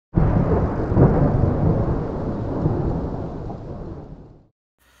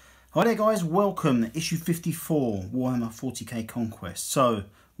Hi there guys, welcome, issue 54, Warhammer 40k Conquest. So,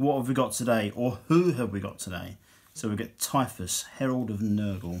 what have we got today, or who have we got today? So we've got Typhus, Herald of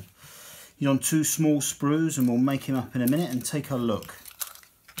Nurgle. He's on 2 small sprues and we'll make him up in a minute and take a look.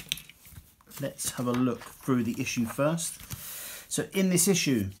 Let's have a look through the issue first. So in this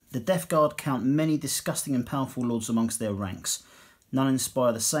issue, the Death Guard count many disgusting and powerful lords amongst their ranks. None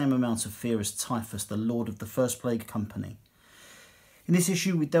inspire the same amount of fear as Typhus, the Lord of the First Plague Company. In this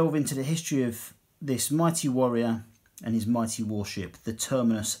issue, we delve into the history of this mighty warrior and his mighty warship, the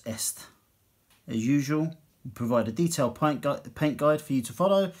Terminus Est. As usual, we provide a detailed paint guide for you to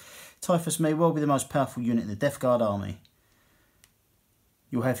follow. Typhus may well be the most powerful unit in the Death Guard army.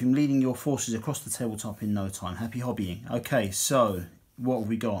 You'll have him leading your forces across the tabletop in no time. Happy hobbying. Okay, so what have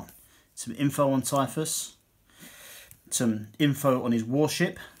we got? Some info on Typhus, some info on his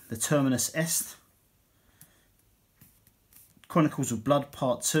warship, the Terminus Est. Chronicles of Blood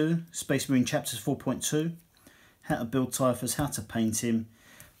Part 2, Space Marine Chapters 4.2, How to Build Typhus, How to Paint Him,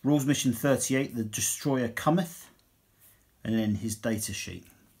 Rules Mission 38, The Destroyer Cometh, and then his data sheet.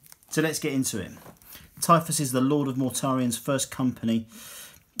 So let's get into it. Typhus is the Lord of Mortarian's first company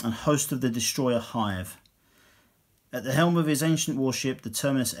and host of the Destroyer Hive. At the helm of his ancient warship, the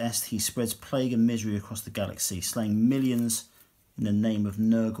Terminus Est, he spreads plague and misery across the galaxy, slaying millions in the name of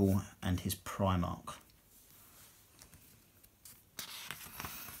Nurgle and his Primarch.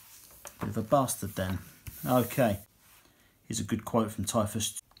 Bit of a bastard then. Okay, here's a good quote from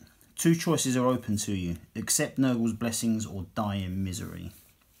Typhus. 2 choices are open to you. Accept Nurgle's blessings or die in misery.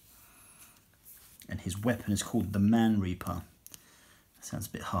 And his weapon is called the Man Reaper. That sounds a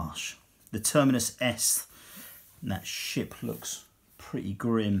bit harsh. The Terminus Est. And that ship looks pretty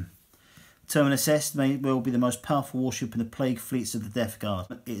grim. Terminus Est may well be the most powerful warship in the plague fleets of the Death Guard.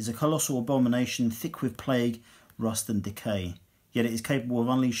 It is a colossal abomination thick with plague, rust and decay. Yet it is capable of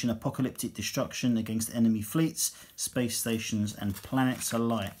unleashing apocalyptic destruction against enemy fleets, space stations and planets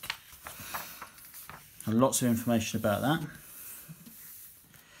alike. And lots of information about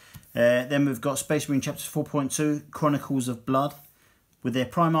that. Then we've got Space Marine Chapters 4.2, Chronicles of Blood. With their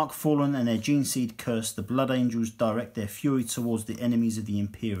Primarch fallen and their gene seed cursed, the Blood Angels direct their fury towards the enemies of the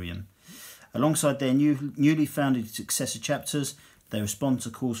Imperium. Alongside their newly founded successor chapters, they respond to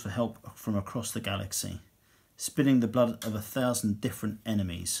calls for help from across the galaxy, spilling the blood of 1,000 different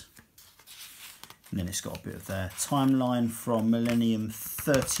enemies. And then it's got a bit of their timeline from Millennium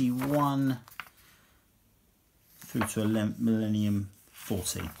 31 through to Millennium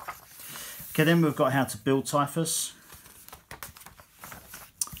 40. Okay, then we've got How to Build Typhus.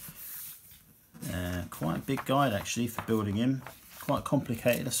 Quite a big guide actually for building him. Quite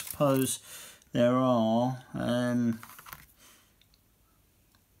complicated, I suppose. There are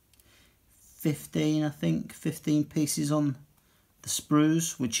 15 pieces on the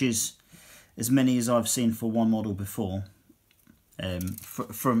sprues, which is as many as I've seen for one model before,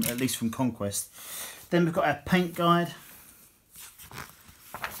 from at least from Conquest. Then we've got our paint guide,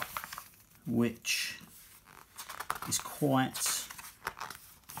 which is quite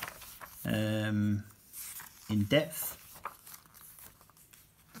in depth,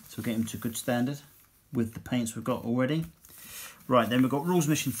 so we'll get him to a good standard with the paints we've got already. Right, then we've got Rules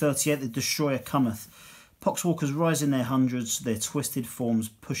Mission 38, The Destroyer Cometh. Poxwalkers rise in their hundreds, their twisted forms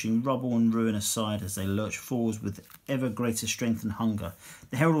pushing rubble and ruin aside as they lurch forwards with ever greater strength and hunger.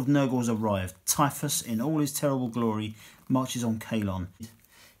 The Herald of Nurgle has arrived. Typhus, in all his terrible glory, marches on Kalon.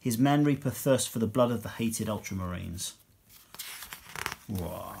 His Man Reaper thirsts for the blood of the hated Ultramarines.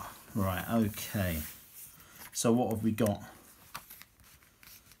 Whoa. Right, okay. So what have we got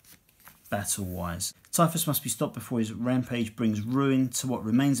battle-wise? Typhus must be stopped before his rampage brings ruin to what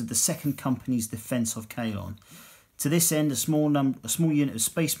remains of the Second Company's defence of Kalon. To this end, a small unit of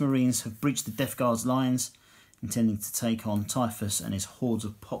Space Marines have breached the Death Guard's lines, intending to take on Typhus and his hordes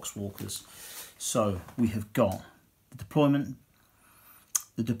of Poxwalkers. So we have got the deployment.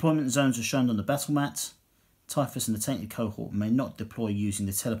 The deployment zones are shown on the battle mat. Typhus and the Tainted Cohort may not deploy using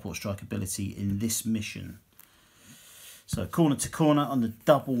the Teleport Strike ability in this mission. So corner to corner on the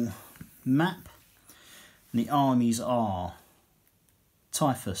double map. And the armies are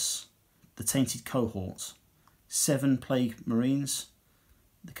Typhus, the Tainted Cohort, 7 Plague Marines,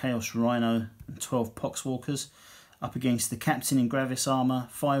 the Chaos Rhino and 12 Poxwalkers, up against the Captain in Gravis armour,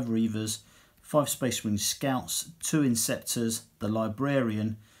 5 Reavers, 5 Space Marine Scouts, 2 Inceptors, the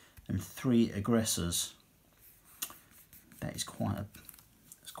Librarian and 3 Aggressors. That is quite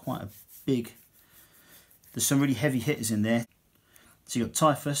a big. There's some really heavy hitters in there. So you've got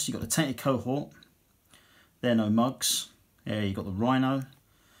Typhus, you've got the Tainted Cohort. They're no mugs. You've got the Rhino.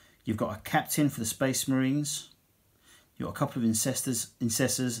 You've got a captain for the Space Marines. You've got a couple of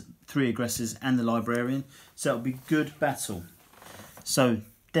incessors, 3 aggressors and the librarian. So it'll be good battle. So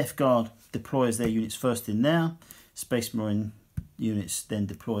Death Guard deploys their units first in there. Space Marine units then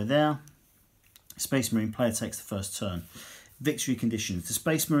deploy there. Space Marine player takes the first turn. Victory conditions. The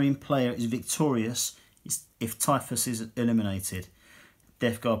Space Marine player is victorious if Typhus is eliminated.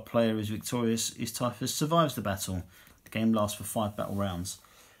 Death Guard player is victorious if Typhus survives the battle. The game lasts for 5 battle rounds.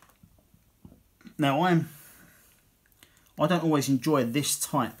 Now I don't always enjoy this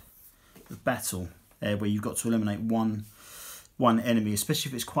type of battle where you've got to eliminate one enemy, especially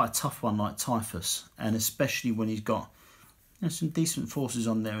if it's quite a tough one like Typhus, and especially when he's got some decent forces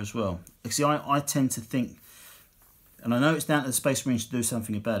on there as well. See, I tend to think, and I know it's down to the Space Marines to do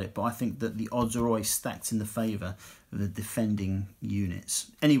something about it, but I think that the odds are always stacked in the favour of the defending units.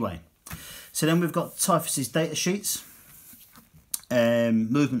 Anyway, so then we've got Typhus's data sheets.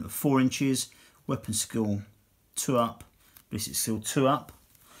 Movement of 4 inches, weapon skill 2 up, ballistic skill 2 up.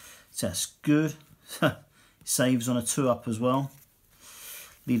 So that's good. Saves on a 2 up as well.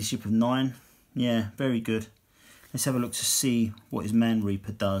 Leadership of 9. Yeah, very good. Let's have a look to see what his Man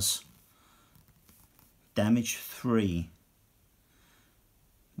Reaper does. Damage 3.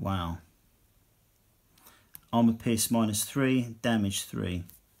 Wow. Armor pierce -3, damage 3.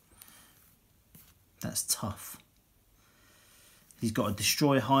 That's tough. He's got a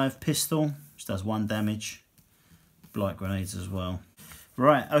Destroy Hive pistol, which does 1 damage. Blight grenades as well.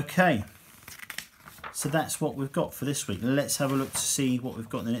 Right, okay. So that's what we've got for this week. Let's have a look to see what we've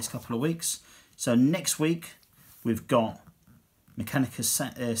got in the next couple of weeks. So next week we've got Mechanica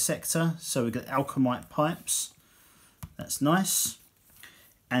Sector. So we've got Alchemite Pipes. That's nice.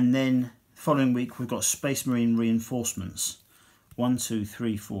 And then the following week we've got Space Marine Reinforcements. 1, 2,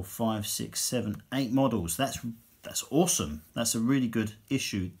 3, 4, 5, 6, 7, 8 models. That's awesome. That's a really good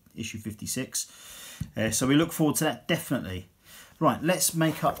issue 56. So we look forward to that, definitely. Right, let's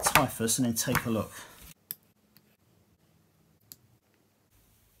make up Typhus and then take a look.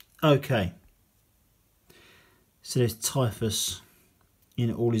 Okay, so there's Typhus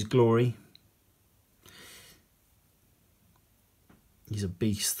in all his glory. He's a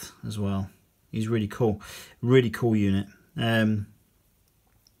beast as well. He's really cool unit.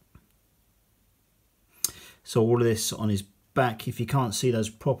 So all of this on his back, if you can't see those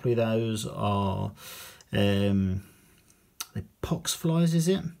properly, those are the pox flies, is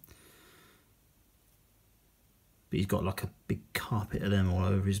it? But he's got like a big carpet of them all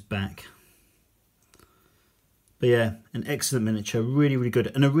over his back. But yeah, an excellent miniature, really good,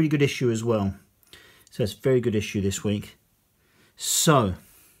 and a really good issue as well. So it's a very good issue this week. So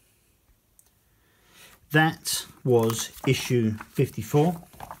that was issue 54.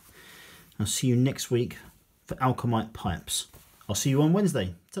 I'll see you next week for Alchemite Pipes. I'll see you on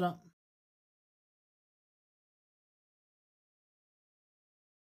Wednesday. Ta-da!